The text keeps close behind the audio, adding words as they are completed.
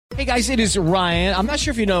Hey guys, it is Ryan. I'm not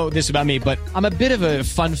sure if you know this about me, but I'm a bit of a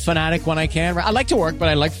fun fanatic when I can. I like to work, but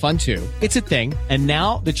I like fun too. It's a thing. And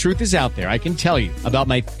now the truth is out there. I can tell you about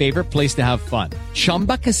my favorite place to have fun.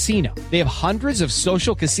 Chumba Casino. They have hundreds of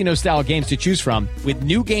social casino style games to choose from with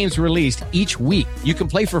new games released each week. You can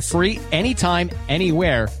play for free anytime,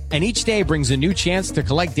 anywhere. And each day brings a new chance to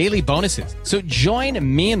collect daily bonuses. So join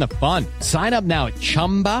me in the fun. Sign up now at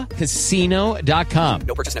ChumbaCasino.com.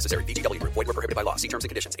 No purchase necessary. VGW Group. Void where prohibited by law. See terms and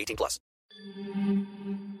conditions. 18+.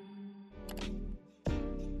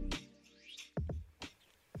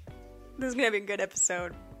 This is going to be a good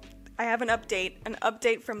episode. I have an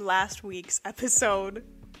update from last week's episode.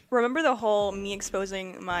 Remember the whole me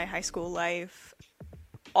exposing my high school life?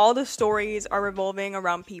 All the stories are revolving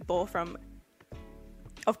around people from,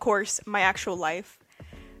 of course, my actual life.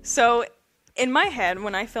 So in my head,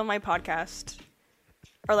 when I film my podcast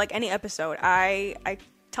or like any episode, I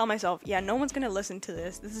tell myself, yeah, no one's going to listen to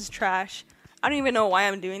this. This is trash. I don't even know why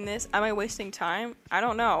I'm doing this. Am I wasting time? I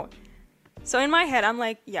don't know. So in my head, I'm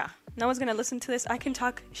like, yeah, no one's going to listen to this. I can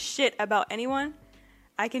talk shit about anyone.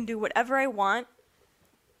 I can do whatever I want.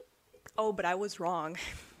 Oh, but I was wrong.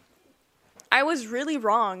 I was really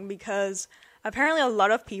wrong because apparently a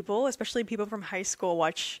lot of people, especially people from high school,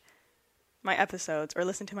 watch my episodes or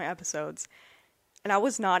listen to my episodes. And I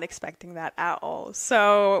was not expecting that at all.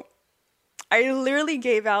 So I literally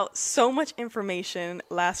gave out so much information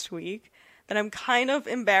last week that I'm kind of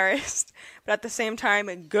embarrassed, but at the same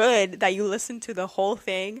time, good that you listened to the whole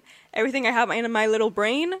thing. Everything I have in my little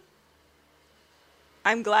brain,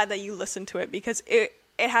 I'm glad that you listened to it because it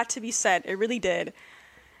had to be said. It really did.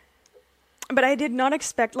 But I did not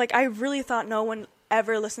expect, like, I really thought no one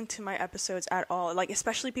ever listened to my episodes at all. Like,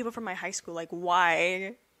 especially people from my high school. Like,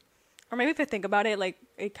 why? Or maybe if I think about it, like,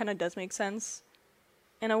 it kind of does make sense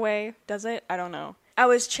in a way. Does it? I don't know. I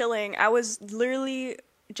was chilling. I was literally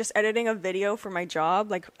just editing a video for my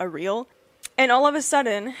job, like a reel. And all of a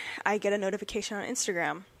sudden, I get a notification on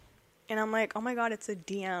Instagram. And I'm like, oh my God, it's a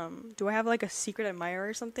DM. Do I have like a secret admirer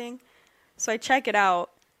or something? So I check it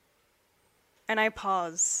out. And I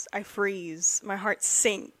pause. I freeze. My heart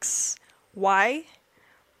sinks. Why?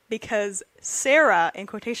 Because Sarah, in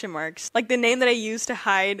quotation marks, like the name that I used to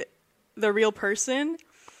hide the real person,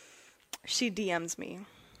 she DMs me.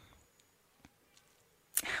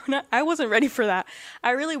 I wasn't ready for that.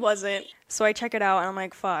 I really wasn't. So I check it out and I'm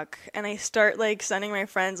like, fuck. And I start like sending my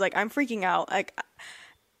friends, like I'm freaking out. Like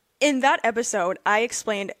in that episode, I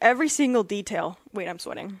explained every single detail. Wait, I'm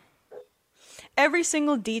sweating. Every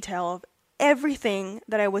single detail of everything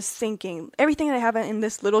that I was thinking, everything that I have in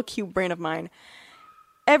this little cute brain of mine,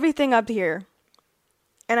 everything up here.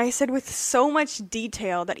 And I said with so much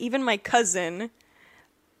detail that even my cousin,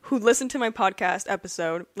 who listened to my podcast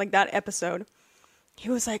episode, like that episode, he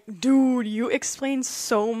was like, dude, you explained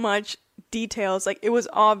so much details. Like, it was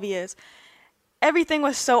obvious. Everything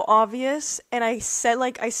was so obvious. And I said,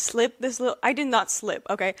 like, I slipped this little... I did not slip,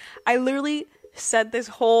 okay? I literally said this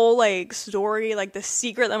whole, like, story, like, the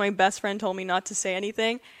secret that my best friend told me not to say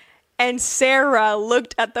anything. And Sarah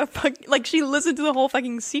looked at the like, she listened to the whole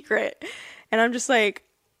fucking secret. And I'm just like...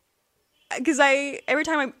 Because every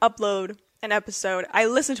time I upload an episode, I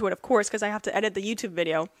listen to it, of course, because I have to edit the YouTube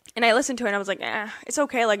video. And I listened to it and I was like, it's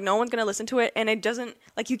okay. Like, no one's going to listen to it. And it doesn't,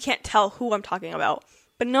 like, you can't tell who I'm talking about.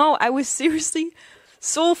 But no, I was seriously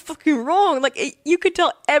so fucking wrong. Like, you could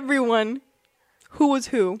tell everyone who was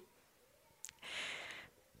who.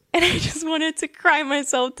 And I just wanted to cry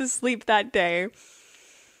myself to sleep that day.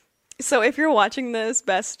 So if you're watching this,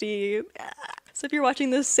 bestie,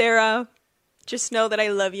 Sarah, just know that I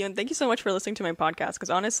love you. And thank you so much for listening to my podcast. Because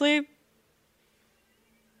honestly,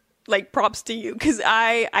 like, props to you, because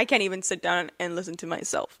I can't even sit down and listen to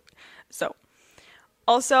myself. So,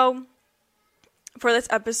 also, for this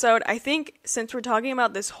episode, I think since we're talking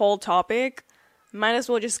about this whole topic, might as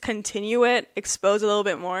well just continue it, expose a little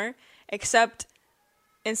bit more, except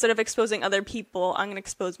instead of exposing other people, I'm going to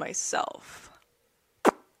expose myself.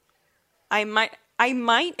 I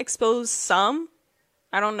might expose some,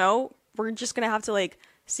 I don't know, we're just going to have to, like,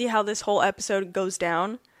 see how this whole episode goes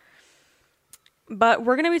down. But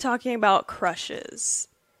we're going to be talking about crushes.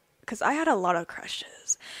 Because I had a lot of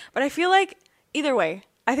crushes. But I feel like, either way,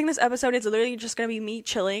 I think this episode is literally just going to be me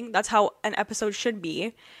chilling. That's how an episode should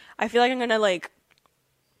be. I feel like I'm going to, like,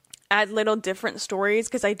 add little different stories.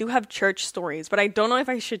 Because I do have church stories. But I don't know if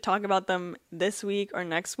I should talk about them this week or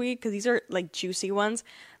next week. Because these are, like, juicy ones.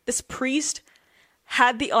 This priest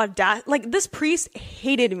had the audacity. Like, this priest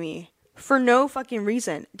hated me. For no fucking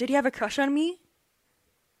reason. Did he have a crush on me?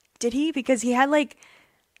 Did he? Because he had, like,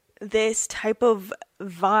 this type of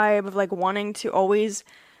vibe of, like, wanting to always...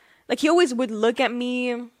 Like, he always would look at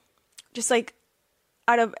me just like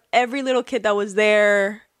out of every little kid that was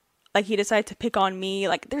there, like he decided to pick on me.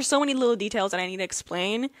 Like there's so many little details that I need to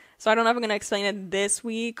explain. So I don't know if I'm going to explain it this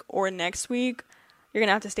week or next week. You're going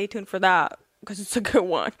to have to stay tuned for that because it's a good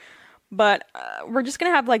one. But we're just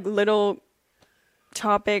going to have like little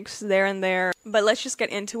topics there and there. But let's just get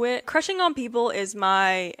into it. Crushing on people is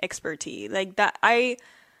my expertise. Like that, I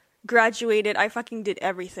graduated, I fucking did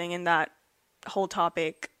everything in that whole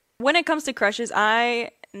topic. When it comes to crushes,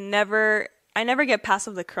 I never get past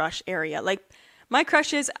of the crush area. Like my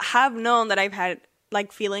crushes have known that I've had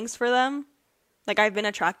like feelings for them. Like I've been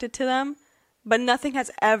attracted to them, but nothing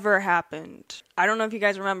has ever happened. I don't know if you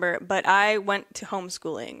guys remember, but I went to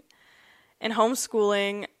homeschooling. In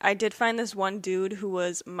homeschooling, I did find this one dude who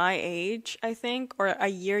was my age, I think, or a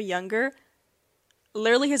year younger.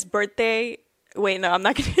 Literally his birthday. Wait, no, I'm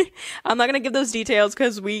not gonna give those details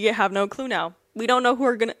because we have no clue now. We don't know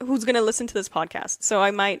who's gonna listen to this podcast, so I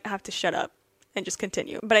might have to shut up and just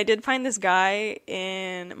continue. But I did find this guy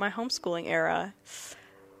in my homeschooling era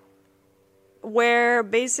where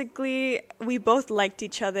basically we both liked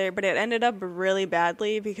each other, but it ended up really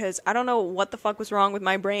badly because I don't know what the fuck was wrong with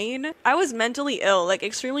my brain. I was mentally ill, like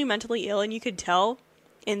extremely mentally ill, and you could tell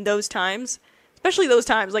in those times, especially those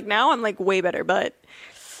times. Like now I'm like way better, but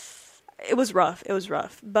it was rough.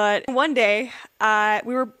 But one day,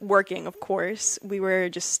 we were working, of course. We were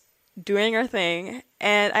just doing our thing,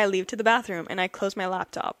 and I leave to the bathroom, and I close my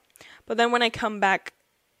laptop. But then when I come back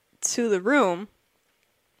to the room,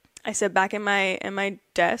 I sit back in my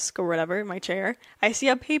desk or whatever, my chair. I see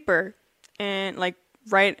a paper, and like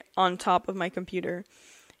right on top of my computer,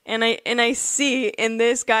 and I see in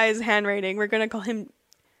this guy's handwriting, we're gonna call him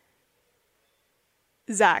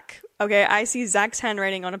Zach. Okay, I see Zach's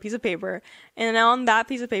handwriting on a piece of paper, and on that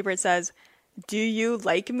piece of paper it says, "Do you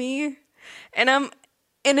like me?" And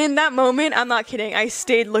in that moment, I'm not kidding, I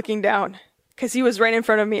stayed looking down because he was right in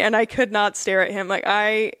front of me, and I could not stare at him. Like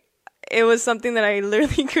it was something that I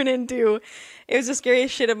literally couldn't do. It was the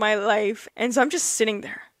scariest shit of my life, and so I'm just sitting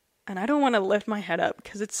there, and I don't want to lift my head up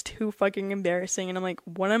because it's too fucking embarrassing. And I'm like,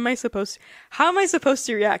 how am I supposed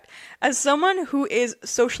to react as someone who is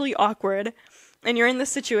socially awkward? And you're in this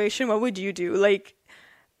situation, what would you do? Like,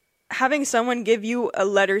 having someone give you a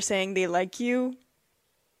letter saying they like you,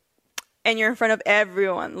 and you're in front of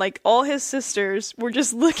everyone. Like, all his sisters were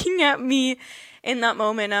just looking at me in that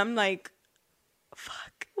moment. I'm like,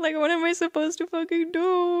 fuck. Like, what am I supposed to fucking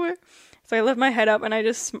do? So I lift my head up, and I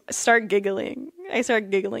just start giggling. I start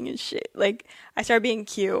giggling and shit. Like, I start being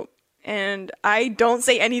cute. And I don't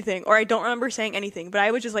say anything, or I don't remember saying anything. But I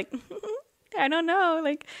was just like, I don't know,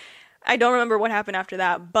 like... I don't remember what happened after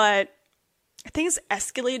that, but things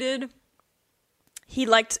escalated. He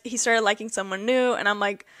started liking someone new, and I'm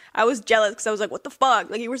like, I was jealous because I was like, what the fuck?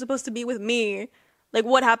 Like, you were supposed to be with me. Like,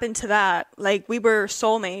 what happened to that? Like, we were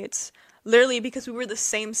soulmates. Literally, because we were the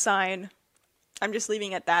same sign. I'm just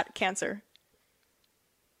leaving it at that. Cancer.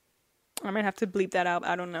 I might have to bleep that out.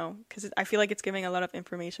 I don't know. Because I feel like it's giving a lot of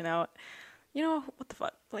information out. You know, what the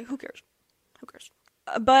fuck? Like, who cares? Who cares?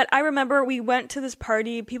 But I remember we went to this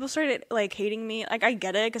party. People started like hating me. Like I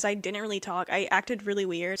get it because I didn't really talk. I acted really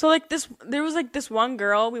weird. So like there was like this one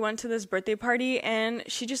girl. We went to this birthday party and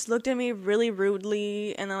she just looked at me really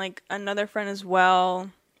rudely, and then like another friend as well.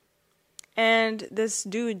 And this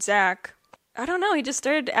dude Zach, I don't know. He just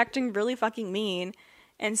started acting really fucking mean,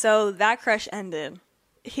 and so that crush ended.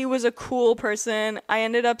 He was a cool person. I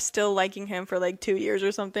ended up still liking him for like 2 years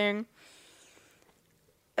or something,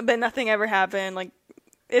 but nothing ever happened. Like.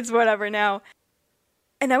 It's whatever now.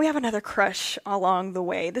 And now we have another crush along the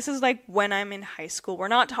way. This is like when I'm in high school. We're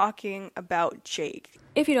not talking about Jake.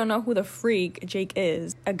 If you don't know who the freak Jake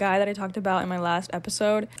is, a guy that I talked about in my last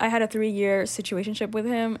episode, I had a 3-year situationship with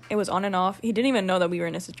him. It was on and off. He didn't even know that we were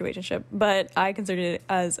in a situationship, but I considered it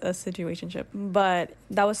as a situationship. But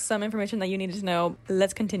that was some information that you needed to know.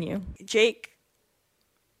 Let's continue. Jake,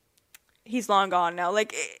 he's long gone now.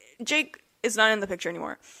 Like, Jake is not in the picture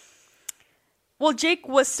anymore. Well, Jake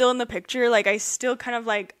was still in the picture. Like, I still kind of,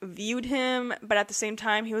 like, viewed him, but at the same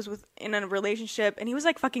time, he was in a relationship, and he was,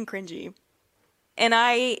 like, fucking cringy. And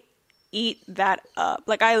I eat that up.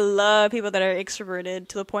 Like, I love people that are extroverted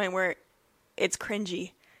to the point where it's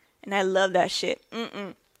cringy. And I love that shit.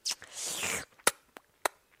 I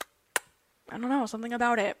don't know, something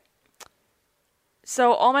about it.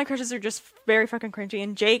 So, all my crushes are just very fucking cringy.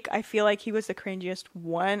 And Jake, I feel like he was the cringiest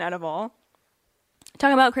one out of all.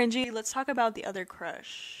 Talking about cringy, let's talk about the other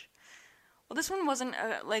crush. Well, this one wasn't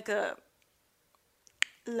like a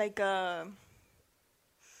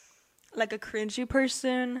cringy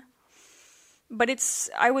person, but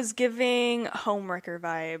I was giving homewrecker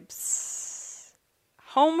vibes.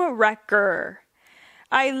 Homewrecker.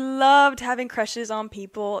 I loved having crushes on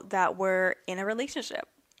people that were in a relationship.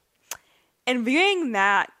 And viewing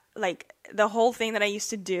that, like the whole thing that I used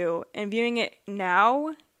to do, and viewing it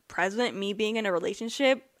now, present, me being in a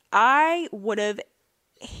relationship, I would have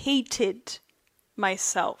hated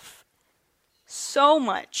myself so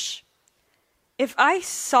much if I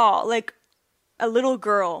saw like a little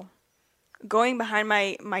girl going behind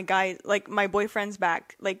my guy, like my boyfriend's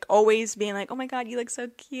back, like always being like, oh my god, you look so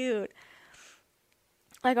cute,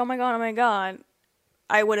 like oh my god,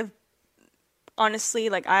 I would have honestly,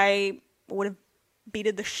 like I would have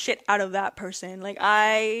beated the shit out of that person. Like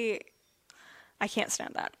I can't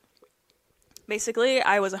stand that. Basically,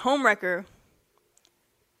 I was a homewrecker.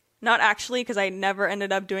 Not actually, because I never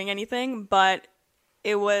ended up doing anything, but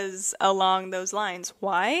it was along those lines.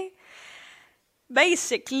 Why?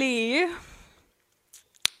 Basically,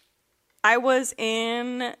 I was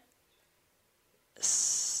in,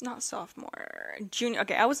 not sophomore, junior.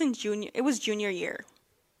 Okay, I was in junior. It was junior year.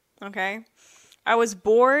 Okay? I was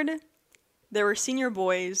bored. There were senior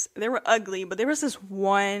boys. They were ugly, but there was this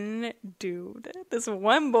one dude. This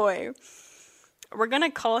one boy. We're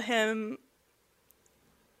gonna call him...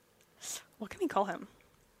 What can we call him?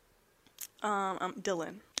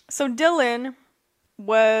 Dylan. So Dylan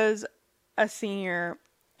was a senior,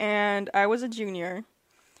 and I was a junior,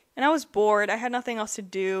 and I was bored. I had nothing else to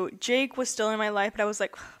do. Jake was still in my life, but I was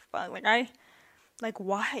like, fuck, why?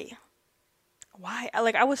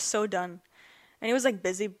 I was so done. And he was like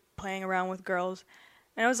busy playing around with girls,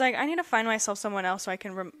 and I was like, I need to find myself someone else so I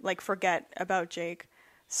can forget about Jake.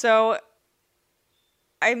 So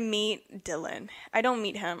I meet Dylan. I don't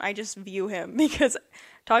meet him. I just view him because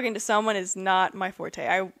talking to someone is not my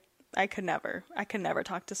forte. I could never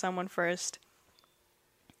talk to someone first.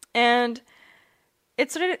 And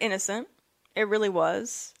it started innocent. It really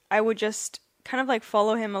was. I would just kind of like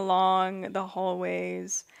follow him along the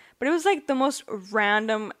hallways. But it was like the most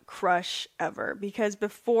random crush ever because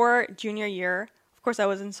before junior year, of course I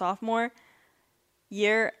was in sophomore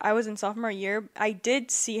year, I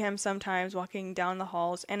did see him sometimes walking down the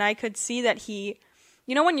halls, and I could see that he,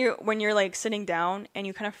 you know, when you're like sitting down and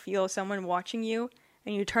you kind of feel someone watching you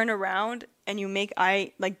and you turn around and you make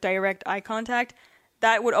direct eye contact,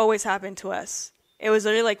 that would always happen to us. It was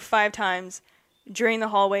literally like 5 times during the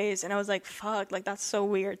hallways, and I was like, fuck, like that's so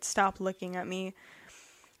weird, stop looking at me.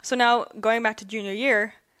 So now going back to junior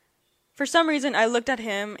year, for some reason I looked at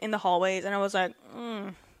him in the hallways and I was like,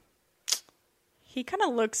 he kind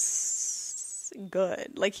of looks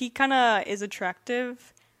good. Like, he kind of is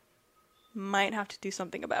attractive. Might have to do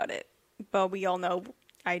something about it. But we all know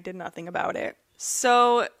I did nothing about it.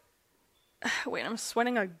 So, wait, I'm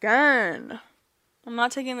sweating again. I'm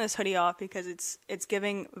not taking this hoodie off because it's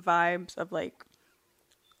giving vibes of, like,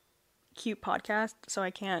 cute podcast. So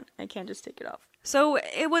I can't just take it off. So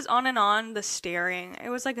it was on and on, the staring. It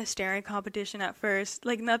was like a staring competition at first.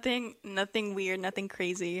 Like, nothing weird, nothing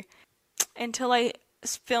crazy. Until I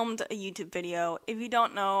filmed a YouTube video. If you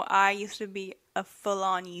don't know, I used to be a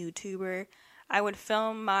full-on YouTuber. I would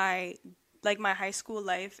film my high school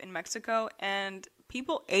life in Mexico, and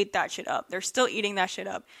people ate that shit up. They're still eating that shit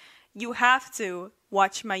up. You have to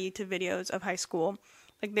watch my YouTube videos of high school.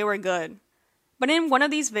 Like, they were good. But in one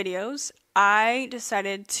of these videos, I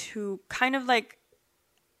decided to kind of like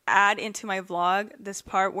add into my vlog this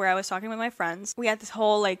part where I was talking with my friends. We had this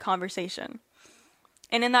whole like conversation.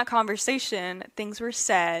 And in that conversation, things were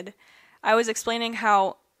said. I was explaining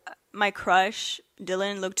how my crush,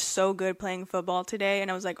 Dylan, looked so good playing football today. And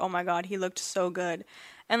I was like, oh my god, he looked so good.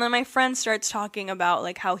 And then my friend starts talking about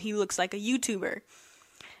like how he looks like a YouTuber.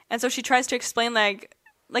 And so she tries to explain like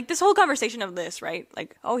this whole conversation of this, right?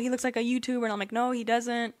 Like, oh, he looks like a YouTuber. And I'm like, no, he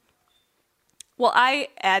doesn't. Well, I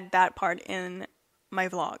add that part in my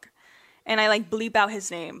vlog. And I like bleep out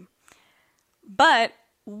his name. But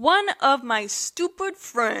one of my stupid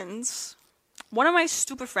friends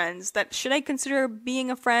that should I consider being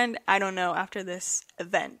a friend? I don't know after this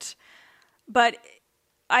event. But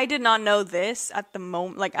I did not know this at the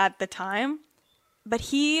moment, like at the time. But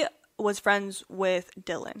he was friends with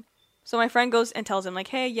Dylan. So my friend goes and tells him like,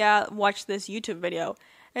 hey, yeah, watch this YouTube video.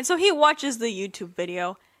 And so he watches the YouTube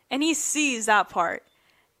video and he sees that part.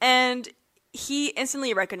 And he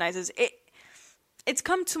instantly recognizes it. It's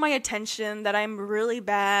come to my attention that I'm really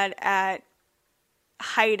bad at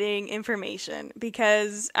hiding information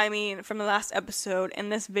because, I mean, from the last episode in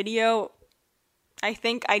this video, I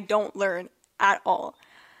think I don't learn at all.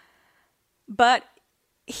 But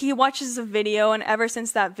he watches the video, and ever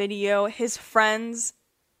since that video, his friends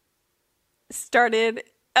started...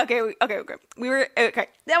 Okay. We were... Okay.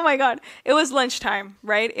 Oh my god. It was lunchtime,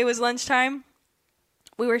 right? It was lunchtime.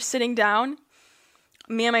 we were sitting down.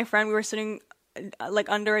 Me and my friend, we were sitting like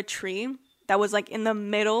under a tree that was like in the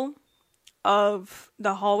middle of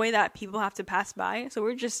the hallway that people have to pass by. So we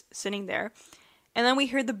were just sitting there. And then we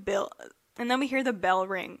hear the bell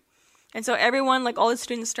ring. And so everyone, like all the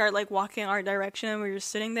students start like walking our direction, and we're just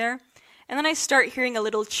sitting there. And then I start hearing a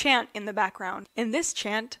little chant in the background. And this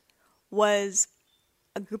chant was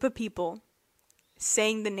a group of people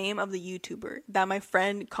saying the name of the YouTuber that my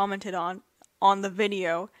friend commented on the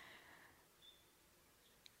video.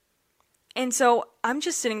 And so I'm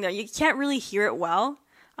just sitting there. You can't really hear it well.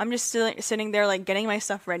 I'm just sitting there like getting my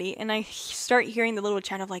stuff ready. And I start hearing the little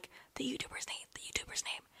chant of like, the YouTuber's name, the YouTuber's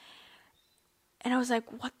name. And I was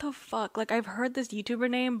like, what the fuck? Like, I've heard this YouTuber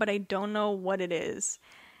name, but I don't know what it is.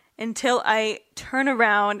 Until I turn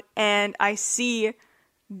around and I see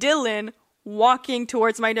Dylan walking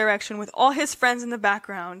towards my direction with all his friends in the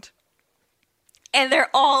background. And they're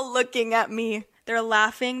all looking at me. They're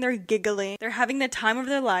laughing, they're giggling, they're having the time of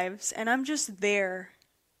their lives, and I'm just there.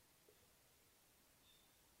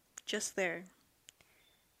 Just there.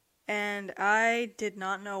 And I did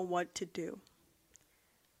not know what to do.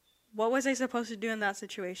 What was I supposed to do in that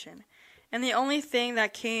situation? And the only thing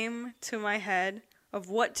that came to my head of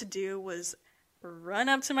what to do was run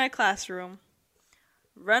up to my classroom,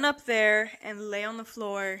 run up there and lay on the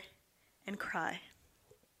floor and cry.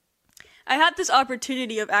 I had this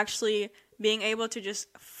opportunity of actually being able to just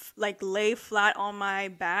like lay flat on my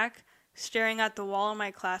back, staring at the wall in my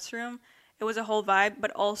classroom. It was a whole vibe, but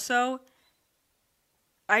also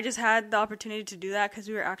I just had the opportunity to do that because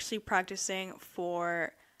we were actually practicing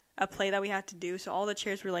for a play that we had to do. So all the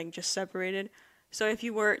chairs were like just separated. So if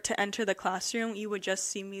you were to enter the classroom, you would just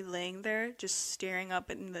see me laying there, just staring up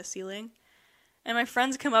in the ceiling. And my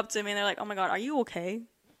friends come up to me and they're like, "Oh my God, are you okay?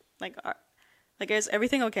 Like, is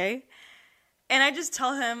everything okay?" And I just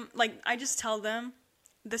tell them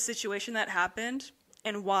the situation that happened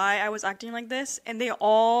and why I was acting like this. And they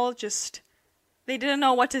all they didn't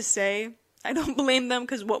know what to say. I don't blame them,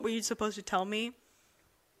 because what were you supposed to tell me?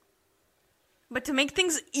 But to make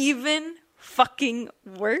things even fucking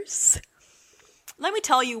worse, let me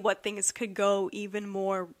tell you what things could go even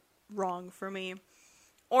more wrong for me.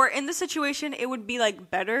 Or in this situation, it would be like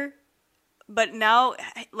better. But now,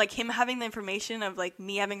 like him having the information of like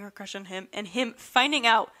me having a crush on him and him finding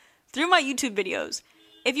out through my YouTube videos.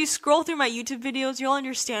 If you scroll through my YouTube videos, you'll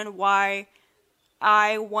understand why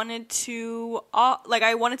I wanted to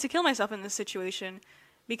kill myself in this situation,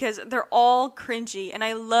 because they're all cringy, and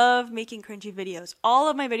I love making cringy videos. All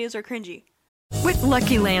of my videos are cringy. With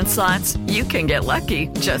Lucky Land Slots, you can get lucky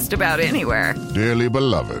just about anywhere. Dearly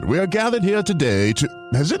beloved, we are gathered here today to...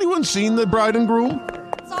 Has anyone seen the bride and groom?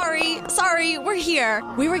 Sorry, we're here.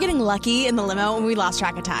 We were getting lucky in the limo and we lost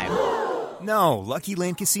track of time. No, Lucky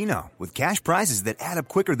Land Casino, with cash prizes that add up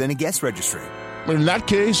quicker than a guest registry. In that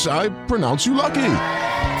case, I pronounce you lucky.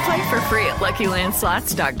 Play for free at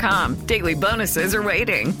LuckyLandSlots.com. Daily bonuses are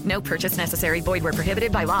waiting. No purchase necessary. Void where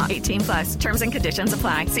prohibited by law. 18+. Terms and conditions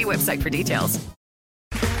apply. See website for details.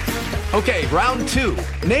 Okay, round two.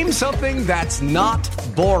 Name something that's not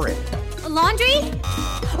boring. A laundry?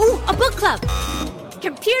 Ooh, a book club.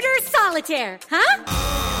 Computer solitaire, huh?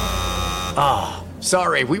 Ah, oh,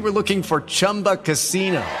 sorry. We were looking for Chumba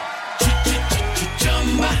Casino.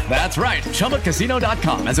 That's right.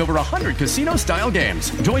 ChumbaCasino.com has over 100 casino-style games.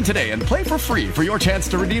 Join today and play for free for your chance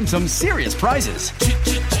to redeem some serious prizes.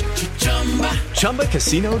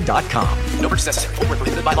 ChumbaCasino.com. No purchase necessary. Void where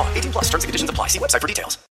prohibited by law. 18+. Terms and conditions apply. See website for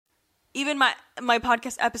details. Even my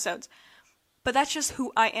podcast episodes. But that's just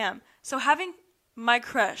who I am. So having my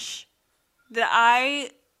crush that I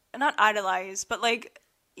not idolize, but like,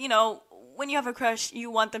 you know, when you have a crush,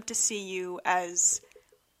 you want them to see you as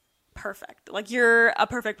perfect. Like, you're a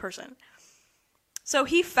perfect person. So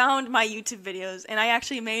he found my YouTube videos, and I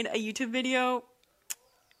actually made a YouTube video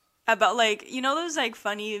about, like, you know those, like,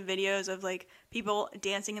 funny videos of, like, people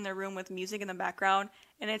dancing in their room with music in the background,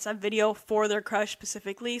 and it's a video for their crush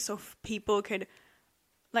specifically, so people could,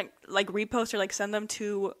 like repost or, like, send them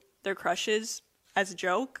to their crushes as a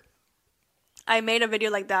joke. I made a video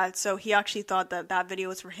like that, so he actually thought that that video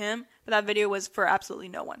was for him, but that video was for absolutely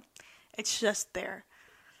no one. It's just there.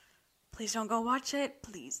 Please don't go watch it.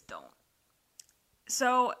 Please don't.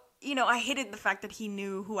 So, you know, I hated the fact that he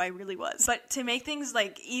knew who I really was. But to make things,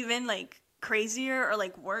 like, even, like, crazier or,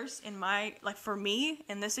 like, worse in my, like, for me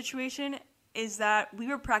in this situation, is that we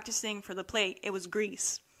were practicing for the play. It was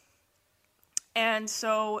Grease. And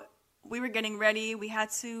so we were getting ready. We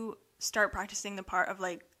had to start practicing the part of,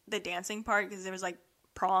 like, the dancing part, because there was, like,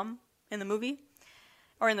 prom in the movie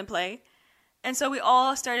or in the play. And so we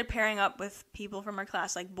all started pairing up with people from our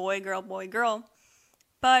class, like boy, girl,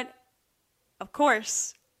 But, of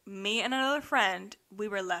course, me and another friend, we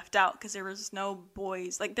were left out because there was no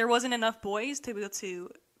boys. Like, there wasn't enough boys to be able to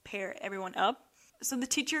pair everyone up. So the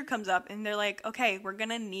teacher comes up and they're like, okay, we're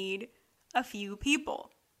gonna need a few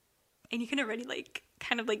people. And you can already, like,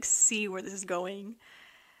 kind of, like, see where this is going.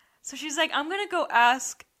 So she's like, I'm gonna go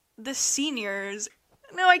ask the seniors.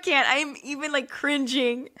 No, I can't. I'm even, like,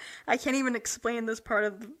 cringing. I can't even explain this part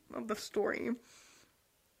of the story.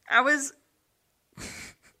 I was...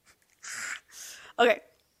 Okay.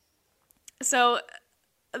 So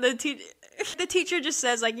the teacher just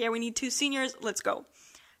says, like, yeah, we need 2 seniors. Let's go.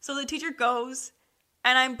 So the teacher goes,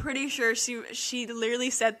 and I'm pretty sure she literally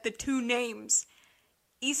said the 2 names.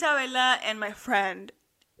 Isabella and my friend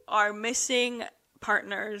are missing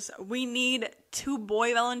partners. We need 2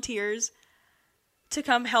 boy volunteers to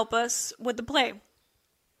come help us with the play.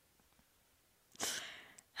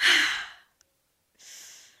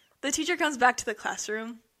 The teacher comes back to the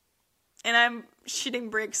classroom, and I'm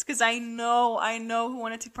shitting bricks because I know who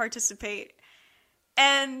wanted to participate.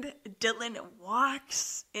 And Dylan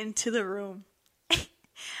walks into the room.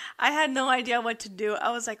 I had no idea what to do.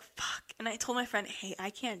 I was like, fuck. And I told my friend, hey,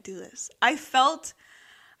 I can't do this. I felt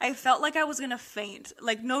like I was going to faint.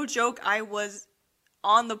 Like, no joke, I was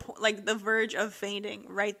on the verge of fainting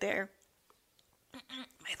right there.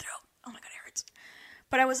 My throat. Oh my God, it hurts.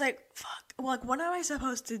 But I was like, fuck. Like, what am I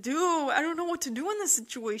supposed to do? I don't know what to do in this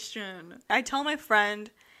situation. I tell my friend,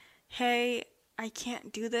 hey, I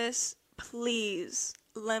can't do this. Please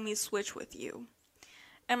let me switch with you.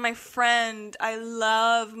 And my friend, I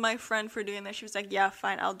love my friend for doing this. She was like, yeah,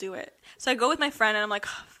 fine, I'll do it. So I go with my friend, and I'm like,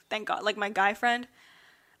 oh, thank God. Like, my guy friend,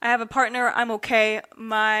 I have a partner, I'm okay.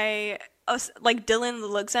 Dylan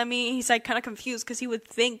looks at me, he's like kind of confused because he would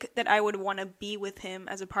think that I would want to be with him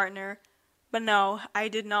as a partner. But no, I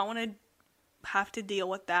did not want to have to deal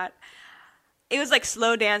with that. It was like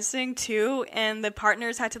slow dancing too, and the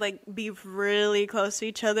partners had to like be really close to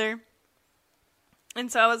each other. And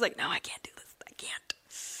so I was like, no, I can't do this. I can't.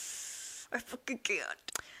 I fucking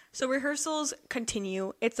can't. So rehearsals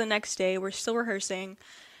continue. It's the next day. We're still rehearsing.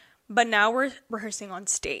 But now we're rehearsing on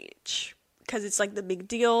stage. Because it's like the big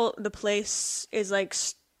deal. The play is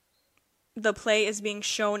being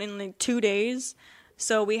shown in like 2 days.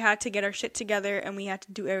 So we had to get our shit together and we had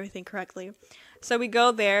to do everything correctly. So we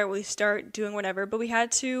go there, we start doing whatever, but we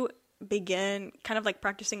had to begin kind of like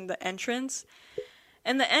practicing the entrance.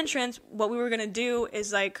 And the entrance, what we were going to do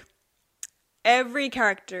is like every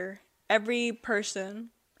character, every person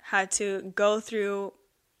had to go through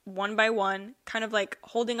one by one, kind of like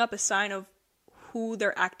holding up a sign of who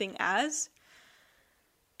they're acting as.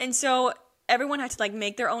 And so everyone had to like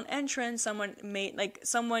make their own entrance. Someone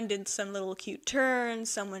did some little cute turns,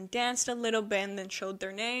 someone danced a little bit and then showed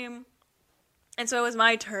their name. And so it was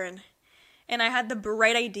my turn. And I had the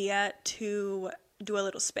bright idea to do a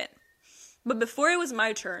little spin. But before it was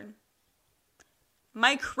my turn,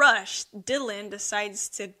 my crush, Dylan, decides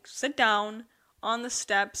to sit down on the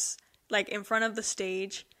steps, like in front of the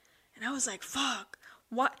stage. And I was like, fuck,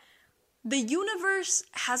 what? The universe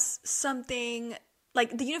has something,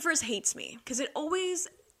 like the universe hates me. Because it always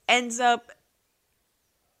ends up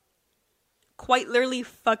quite literally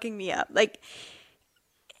fucking me up. Like,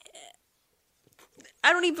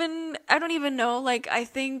 I don't even know. Like, I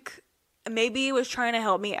think maybe it was trying to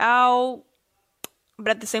help me out. But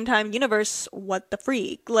at the same time, universe, what the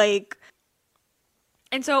freak? Like,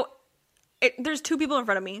 and so there's 2 people in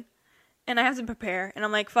front of me and I have to prepare and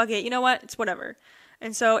I'm like, fuck it. You know what? It's whatever.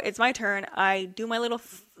 And so it's my turn. I do my little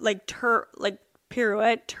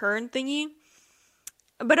pirouette turn thingy.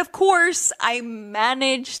 But of course I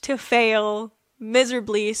managed to fail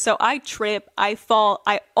miserably. So I trip, I fall,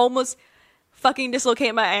 I almost fucking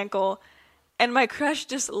dislocate my ankle and my crush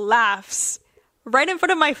just laughs right in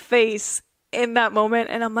front of my face in that moment,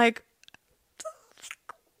 and I'm like,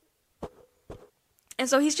 and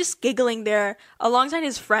so he's just giggling there alongside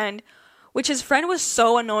his friend, which his friend was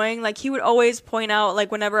so annoying. Like, he would always point out,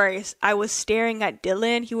 like, whenever I was staring at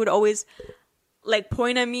Dylan, he would always like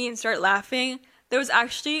point at me and start laughing. There was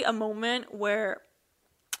actually a moment where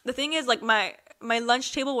the thing is, like, my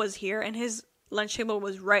lunch table was here and his lunch table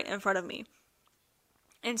was right in front of me,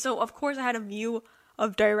 and so of course I had a view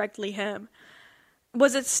of directly him.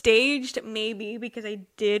 Was it staged? Maybe, because I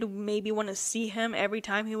did maybe want to see him every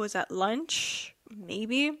time he was at lunch.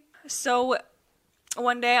 Maybe. So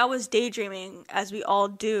one day I was daydreaming, as we all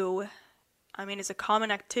do. I mean, it's a common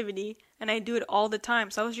activity, and I do it all the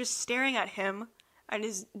time. So I was just staring at him, at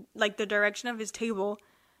his, like, the direction of his table.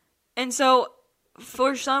 And so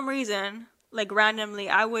for some reason, like, randomly,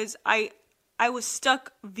 I was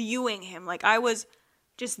stuck viewing him. Like, I was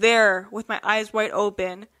just there with my eyes wide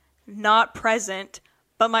open, not present,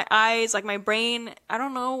 but my eyes, like my brain, I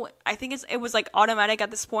don't know, I think it was like automatic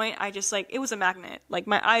at this point. I just like, it was a magnet. Like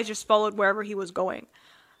my eyes just followed wherever he was going.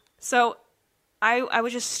 So I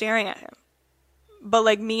was just staring at him, but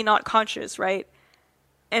like me not conscious, right?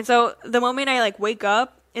 And so the moment I like wake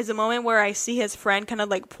up is the moment where I see his friend kind of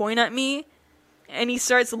like point at me, and he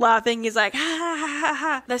starts laughing. He's like, ha ha ha ha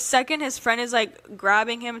ha. The second his friend is like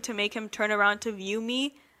grabbing him to make him turn around to view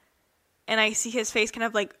me, and I see his face kind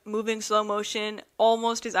of like moving slow motion,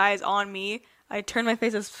 almost his eyes on me, I turn my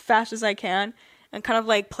face as fast as I can and kind of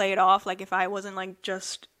like play it off like if I wasn't like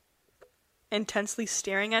just intensely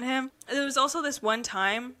staring at him. There was also this one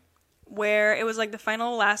time where it was like the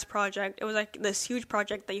last project. It was like this huge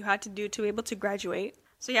project that you had to do to be able to graduate.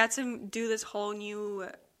 So you had to do this whole new,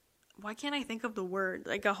 why can't I think of the word?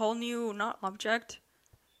 Like a whole new, not object,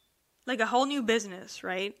 like a whole new business,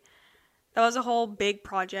 right? That was a whole big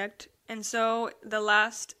project. And so the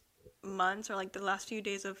last months or like the last few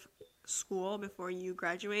days of school before you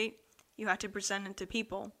graduate, you had to present it to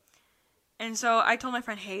people. And so I told my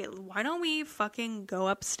friend, hey, why don't we fucking go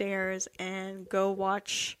upstairs and go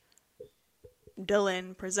watch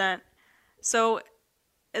Dylan present? So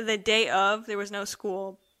the day of, there was no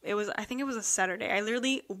school. I think it was a Saturday. I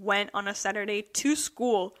literally went on a Saturday to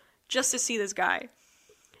school just to see this guy.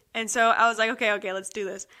 And so I was like, okay, let's do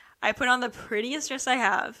this. I put on the prettiest dress I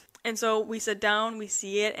have. And so we sit down, we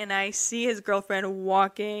see it, and I see his girlfriend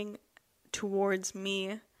walking towards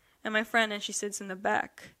me and my friend, and she sits in the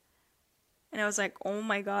back. And I was like, oh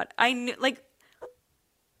my God. I knew, like,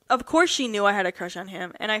 of course she knew I had a crush on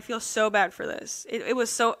him, and I feel so bad for this. I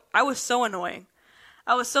was so annoying.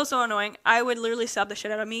 I was so annoying. I would literally slap the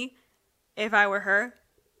shit out of me if I were her.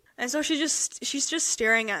 And so she's just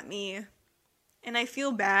staring at me, and I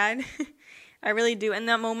feel bad. I really do. In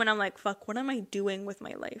that moment, I'm like, fuck, what am I doing with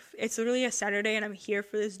my life? It's literally a Saturday, and I'm here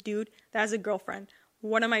for this dude that has a girlfriend.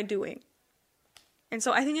 What am I doing? And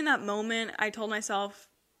so I think in that moment, I told myself,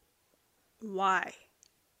 why?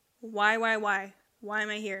 Why am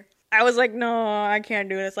I here? I was like, no, I can't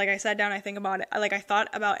do this. Like, I sat down, I think about it. I thought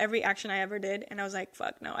about every action I ever did, and I was like,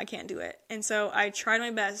 fuck, no, I can't do it. And so I tried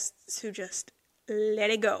my best to just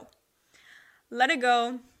let it go. Let it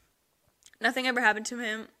go. Nothing ever happened to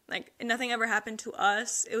him. Like, nothing ever happened to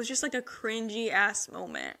us. It was just like a cringy ass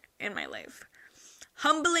moment in my life.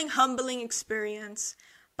 Humbling experience.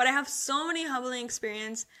 But I have so many humbling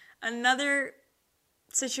experience. Another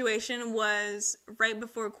situation was right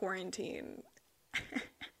before quarantine.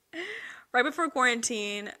 Right before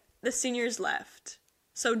quarantine, the seniors left.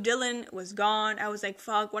 So Dylan was gone. I was like,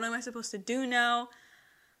 fuck, what am I supposed to do now?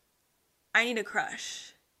 I need a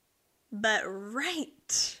crush. But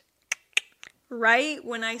right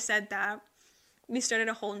when I said that, we started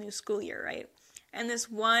a whole new school year, right? And this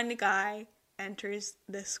one guy enters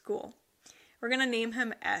this school. We're gonna name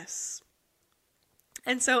him S.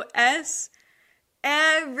 And so S,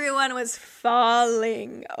 everyone was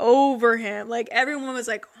falling over him. Like, everyone was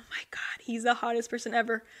like, oh my God, he's the hottest person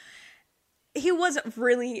ever. He was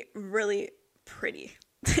really, really pretty.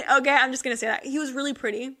 Okay, I'm just gonna say that. He was really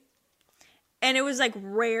pretty. And it was like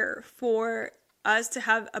rare for us to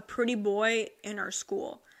have a pretty boy in our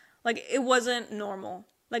school. Like, it wasn't normal.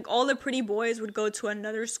 Like, all the pretty boys would go to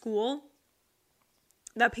another school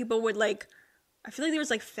that people would like. I feel like there was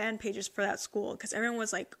like fan pages for that school because everyone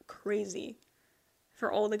was like crazy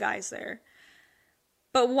for all the guys there.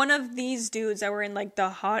 But one of these dudes that were in like the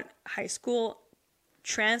hot high school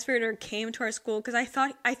transferred or came to our school because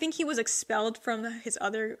I think he was expelled from his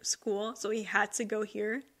other school, so he had to go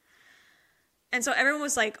here. And so everyone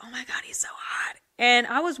was like, oh my God, he's so hot. And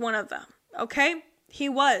I was one of them, okay? He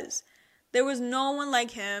was. There was no one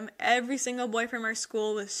like him. Every single boy from our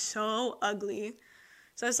school was so ugly.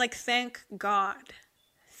 So I was like, thank God.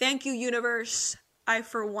 Thank you, universe. I,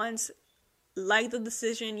 for once, like the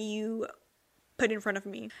decision you put in front of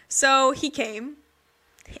me. So he came.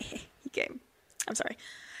 I'm sorry.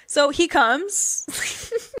 So he comes.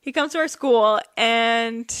 He comes to our school,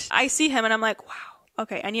 and I see him, and I'm like, wow,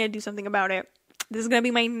 okay, I need to do something about it. This is going to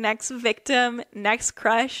be my next victim, next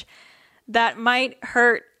crush that might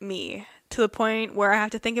hurt me to the point where I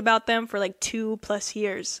have to think about them for like 2+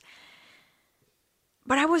 years.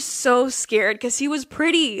 But I was so scared because he was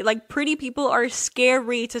pretty. Like, pretty people are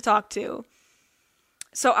scary to talk to.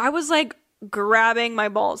 So I was like grabbing my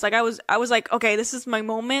balls. Like, I was like, okay, this is my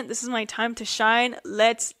moment. This is my time to shine.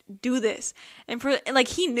 Let's do this. And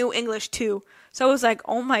he knew English too. So I was like,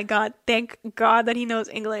 oh my God, thank God that he knows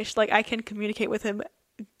English. Like, I can communicate with him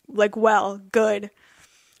like good.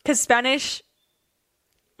 Because Spanish,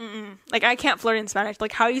 like, I can't flirt in Spanish.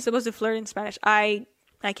 Like, how are you supposed to flirt in Spanish? I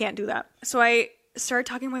I can't do that. So I started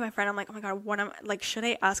talking with my friend. I'm like, oh my God, should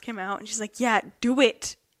I ask him out? And she's like, yeah, do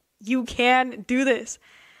it. You can do this.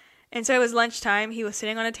 And so it was lunchtime. He was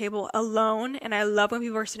sitting on a table alone. And I love when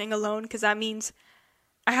people are sitting alone because that means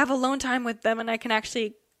I have alone time with them and I can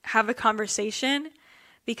actually have a conversation.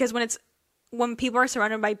 Because when people are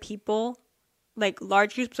surrounded by people, like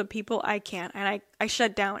large groups of people, I can't. And I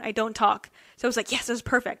shut down. I don't talk. So I was like, yes, this is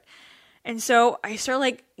perfect. And so I started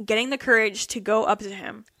like getting the courage to go up to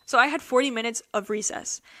him. So I had 40 minutes of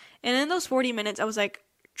recess. And in those 40 minutes, I was like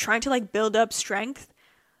trying to like build up strength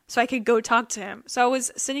so I could go talk to him. So I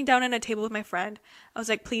was sitting down at a table with my friend. I was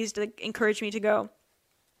like, please like, encourage me to go.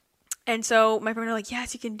 And so my friend was like,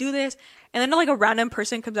 yes, you can do this. And then like a random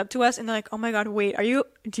person comes up to us and they're like, oh my God, wait,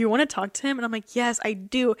 do you want to talk to him? And I'm like, yes, I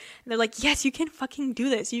do. And they're like, yes, you can fucking do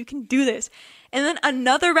this. You can do this. And then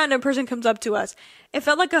another random person comes up to us. It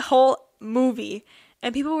felt like a whole movie.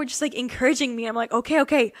 And people were just like encouraging me. I'm like,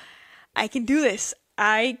 okay, I can do this.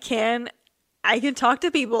 I can talk to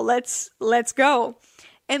people. Let's go.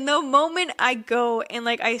 And the moment I go and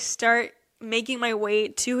like I start making my way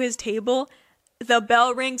to his table, the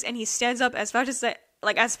bell rings and he stands up as fast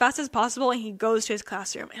as possible and he goes to his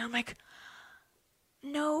classroom. And I'm like,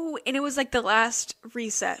 no. And it was like the last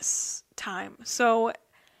recess time. So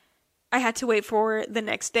I had to wait for the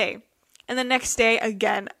next day. And the next day,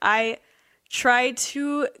 again, I tried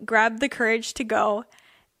to grab the courage to go.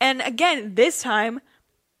 And again, this time,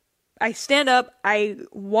 I stand up, I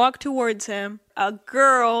walk towards him. A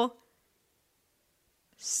girl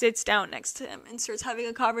sits down next to him and starts having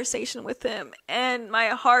a conversation with him. And my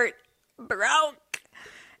heart broke.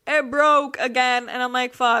 It broke again. And I'm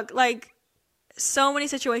like, fuck. Like, so many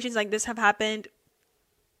situations like this have happened.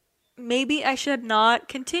 Maybe I should not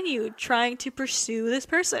continue trying to pursue this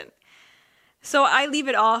person. So I leave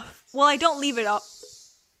it off. Well, I don't leave it off.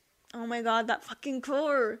 Oh my God, that fucking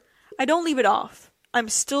car. I don't leave it off. I'm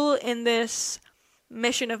still in this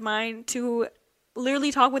mission of mine to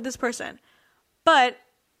literally talk with this person. But,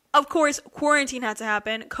 of course, quarantine had to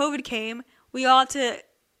happen. COVID came. We all had to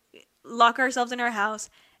lock ourselves in our house.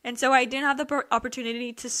 And so I didn't have the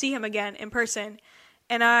opportunity to see him again in person.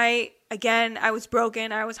 And I was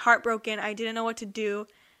broken. I was heartbroken. I didn't know what to do.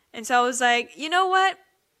 And so I was like, you know what?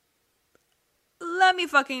 Let me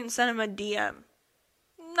fucking send him a DM.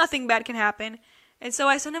 Nothing bad can happen. And so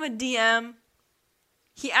I sent him a DM.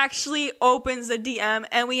 He actually opens the DM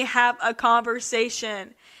and we have a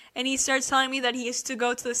conversation. And he starts telling me that he used to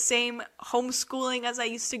go to the same homeschooling as I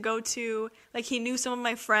used to go to. Like, he knew some of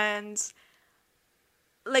my friends.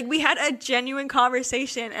 Like, we had a genuine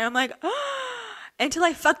conversation. And I'm like, until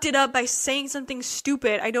I fucked it up by saying something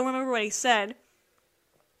stupid. I don't remember what he said.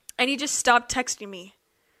 And he just stopped texting me.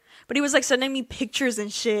 But he was, like, sending me pictures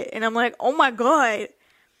and shit. And I'm like, oh my God.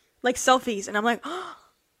 Like, selfies. And I'm like,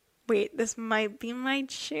 wait, this might be my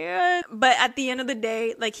chance. But at the end of the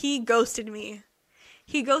day, like, he ghosted me.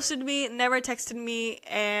 He ghosted me, never texted me,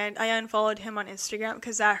 and I unfollowed him on Instagram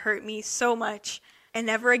because that hurt me so much. And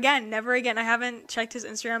never again. I haven't checked his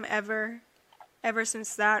Instagram ever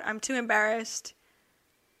since that. I'm too embarrassed.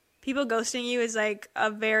 People ghosting you is like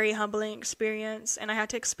a very humbling experience, and I had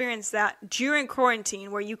to experience that during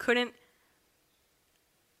quarantine where you couldn't,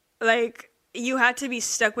 like, you had to be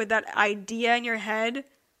stuck with that idea in your head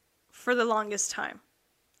for the longest time.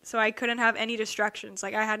 So I couldn't have any distractions.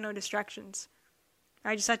 Like, I had no distractions.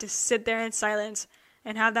 I just had to sit there in silence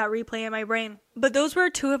and have that replay in my brain. But those were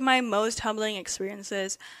two of my most humbling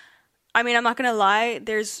experiences. I mean, I'm not gonna lie,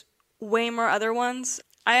 there's way more other ones.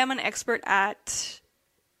 I am an expert at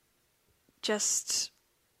just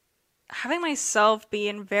having myself be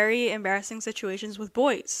in very embarrassing situations with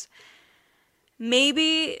boys.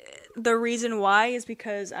 Maybe the reason why is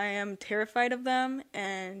because I am terrified of them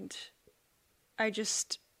and I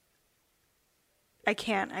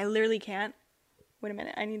can't. I literally can't. Wait a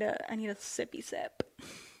minute. I need a sippy sip.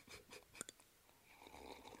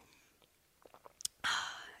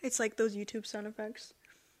 It's like those YouTube sound effects.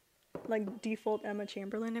 Like default Emma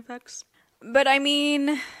Chamberlain effects. But I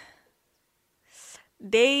mean,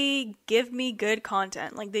 they give me good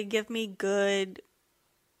content. Like, they give me good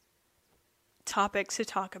topics to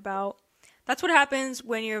talk about. That's what happens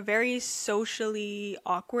when you're very socially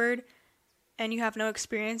awkward and you have no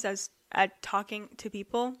experience at talking to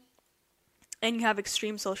people and you have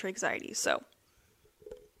extreme social anxiety. So,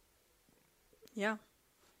 yeah,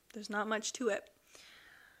 there's not much to it.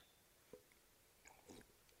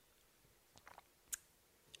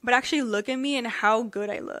 But actually look at me and how good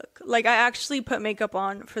I look. Like, I actually put makeup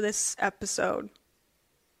on for this episode.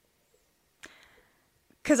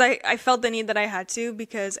 because I felt the need that I had to,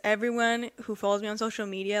 because everyone who follows me on social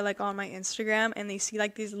media, like on my Instagram, and they see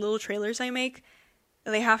like these little trailers I make,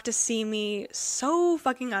 they have to see me so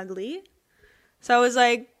fucking ugly. So I was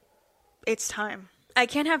like, it's time. I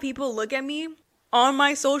can't have people look at me on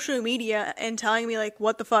my social media and telling me like,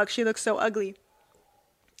 what the fuck, she looks so ugly.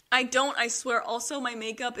 I swear. Also, my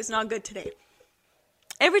makeup is not good today.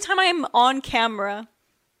 Every time I'm on camera,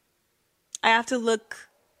 I have to look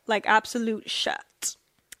like absolute shit.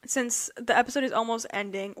 Since the episode is almost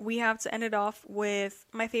ending, we have to end it off with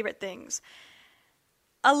my favorite things.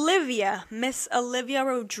 Miss Olivia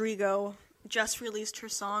Rodrigo, just released her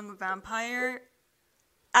song Vampire.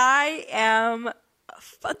 I am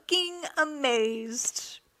fucking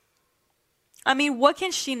amazed. I mean, what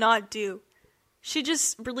can she not do? She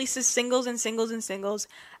just releases singles and singles and singles,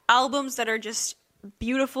 albums that are just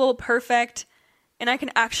beautiful, perfect, and I can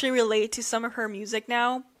actually relate to some of her music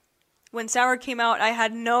now. When Sour came out, I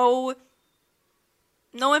had no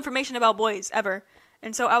information about boys ever,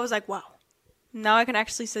 and so I was like, wow, now I can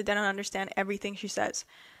actually sit down and understand everything she says.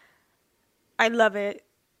 I love it,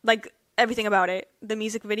 like everything about it. The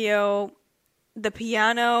music video, the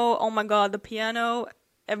piano, oh my god, the piano,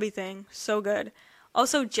 everything, so good.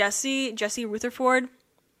 Also, Jesse Rutherford,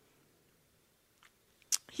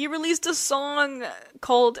 he released a song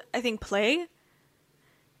called, I think, Play.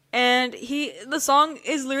 And the song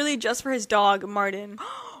is literally just for his dog, Martin.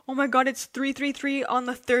 Oh my god, it's 333 on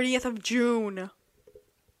the 30th of June.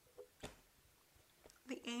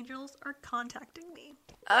 The angels are contacting me.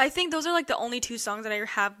 I think those are like the only two songs that I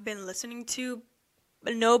have been listening to.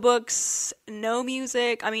 No books, no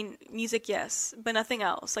music. I mean, music, yes, but nothing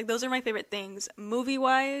else. Like, those are my favorite things.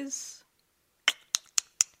 Movie-wise,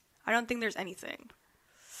 I don't think there's anything.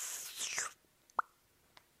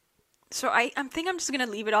 So I think I'm just going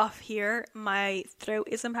to leave it off here. My throat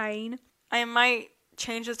is in pain. I might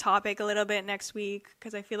change the topic a little bit next week,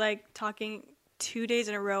 because I feel like talking 2 days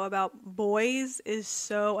in a row about boys is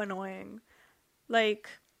so annoying. Like,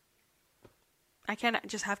 I can't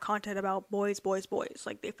just have content about boys.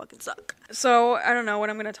 Like, they fucking suck. So, I don't know what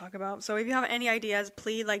I'm going to talk about. So, if you have any ideas,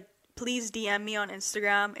 please DM me on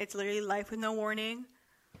Instagram. It's literally Life with No Warning.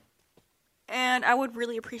 And I would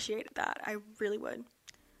really appreciate that. I really would.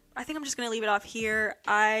 I think I'm just going to leave it off here.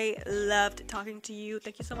 I loved talking to you.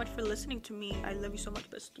 Thank you so much for listening to me. I love you so much,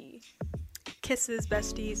 bestie. Kisses,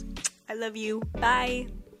 besties. I love you. Bye.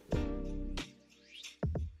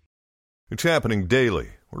 It's happening daily.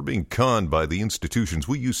 We're being conned by the institutions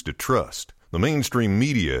we used to trust. The mainstream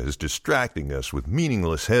media is distracting us with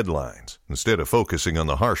meaningless headlines instead of focusing on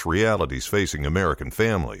the harsh realities facing American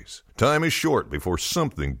families. Time is short before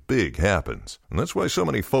something big happens, and that's why so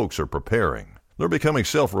many folks are preparing. They're becoming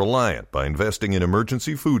self-reliant by investing in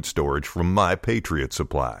emergency food storage from My Patriot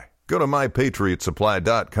Supply. Go to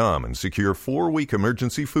MyPatriotSupply.com and secure 4-week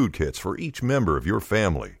emergency food kits for each member of your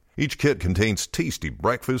family. Each kit contains tasty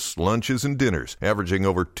breakfasts, lunches, and dinners, averaging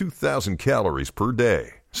over 2,000 calories per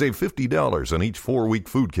day. Save $50 on each 4-week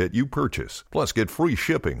food kit you purchase, plus get free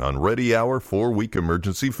shipping on Ready Hour 4-week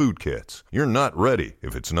emergency food kits. You're not ready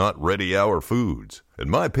if it's not Ready Hour foods. At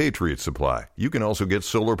My Patriot Supply, you can also get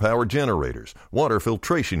solar power generators, water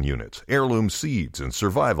filtration units, heirloom seeds, and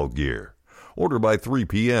survival gear. Order by 3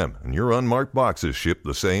 p.m. and your unmarked boxes ship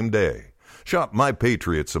the same day. Shop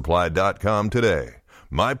MyPatriotSupply.com today.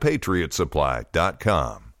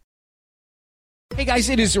 MyPatriotSupply.com. Hey guys,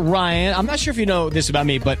 it is Ryan. I'm not sure if you know this about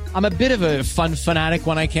me, but I'm a bit of a fun fanatic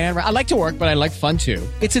when I can. I like to work, but I like fun too.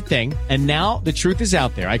 It's a thing. And now the truth is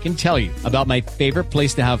out there. I can tell you about my favorite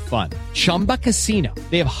place to have fun. Chumba Casino.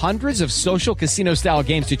 They have hundreds of social casino style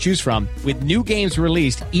games to choose from with new games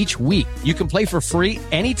released each week. You can play for free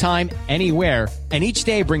anytime, anywhere. And each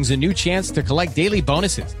day brings a new chance to collect daily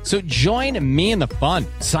bonuses. So join me in the fun.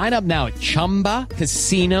 Sign up now at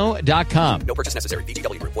ChumbaCasino.com. No purchase necessary.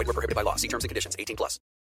 VGW Group. Void where prohibited by law. See terms and conditions. 18+.